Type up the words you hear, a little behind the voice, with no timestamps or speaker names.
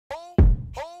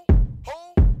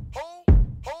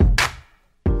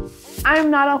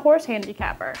I'm not a horse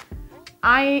handicapper.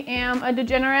 I am a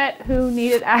degenerate who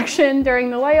needed action during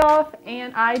the layoff,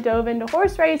 and I dove into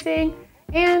horse racing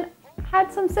and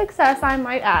had some success, I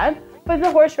might add. But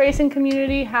the horse racing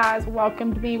community has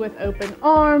welcomed me with open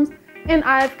arms, and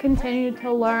I've continued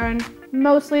to learn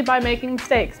mostly by making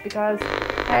mistakes because,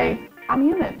 hey, I'm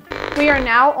human. We are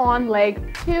now on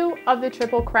leg 2 of the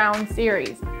Triple Crown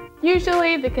series.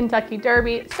 Usually the Kentucky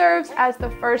Derby serves as the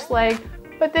first leg,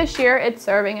 but this year it's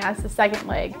serving as the second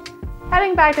leg.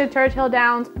 Heading back to Churchill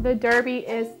Downs, the Derby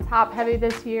is top heavy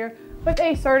this year with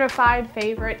a certified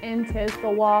favorite in Tiz the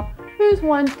Law, who's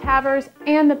won Tavers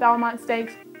and the Belmont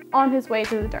Stakes on his way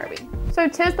to the Derby. So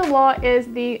Tiz the Law is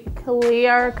the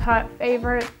clear-cut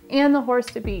favorite and the horse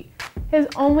to beat. His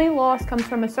only loss comes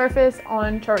from a surface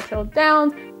on Churchill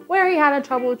Downs where he had a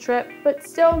troubled trip but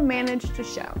still managed to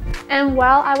show. And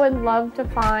while I would love to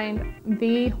find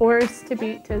the horse to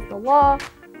beat Tiz the Law,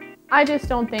 I just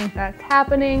don't think that's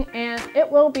happening, and it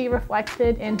will be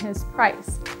reflected in his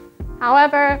price.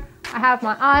 However, I have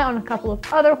my eye on a couple of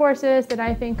other horses that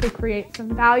I think could create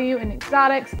some value in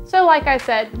exotics. So like I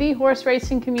said, the horse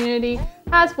racing community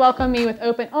has welcomed me with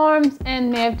open arms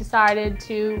and they have decided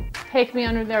to take me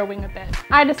under their wing a bit.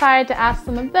 I decided to ask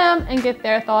some of them and get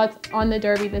their thoughts on the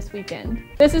Derby this weekend.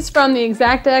 This is from the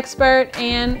Exact Expert,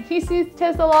 and he sees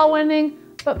Tiz the Law winning,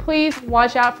 but please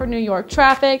watch out for New York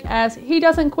traffic as he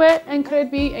doesn't quit and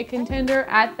could be a contender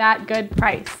at that good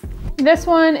price. This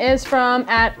one is from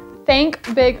at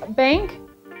Thank Big Bank.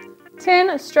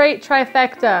 10 straight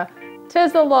trifecta.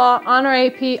 Tiz the Law, Honor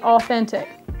AP, Authentic.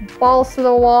 Balls to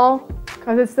the wall,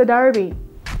 because it's the Derby.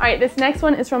 All right, this next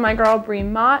one is from my girl Bree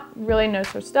Mott, really knows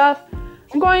her stuff.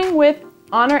 I'm going with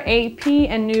Honor AP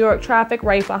and New York Traffic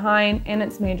right behind, and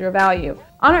its major value.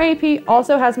 Honor AP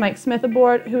also has Mike Smith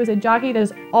aboard, who is a jockey that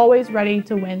is always ready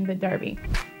to win the Derby.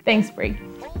 Thanks, Bree.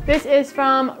 This is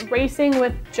from Racing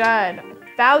with Judd.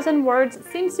 1,000 Words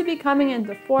seems to be coming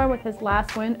into form with his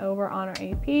last win over Honor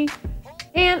AP.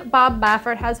 And Bob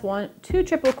Baffert has won 2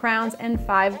 Triple Crowns and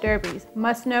 5 Derbies.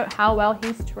 Must note how well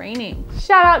he's training.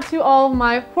 Shout out to all of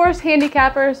my horse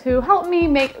handicappers who helped me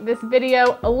make this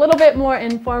video a little bit more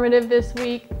informative this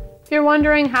week. If you're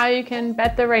wondering how you can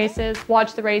bet the races,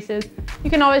 watch the races, you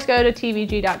can always go to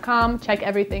tvg.com, check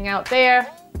everything out there.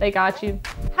 They got you.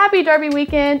 Happy Derby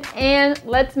weekend, and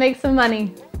let's make some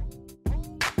money.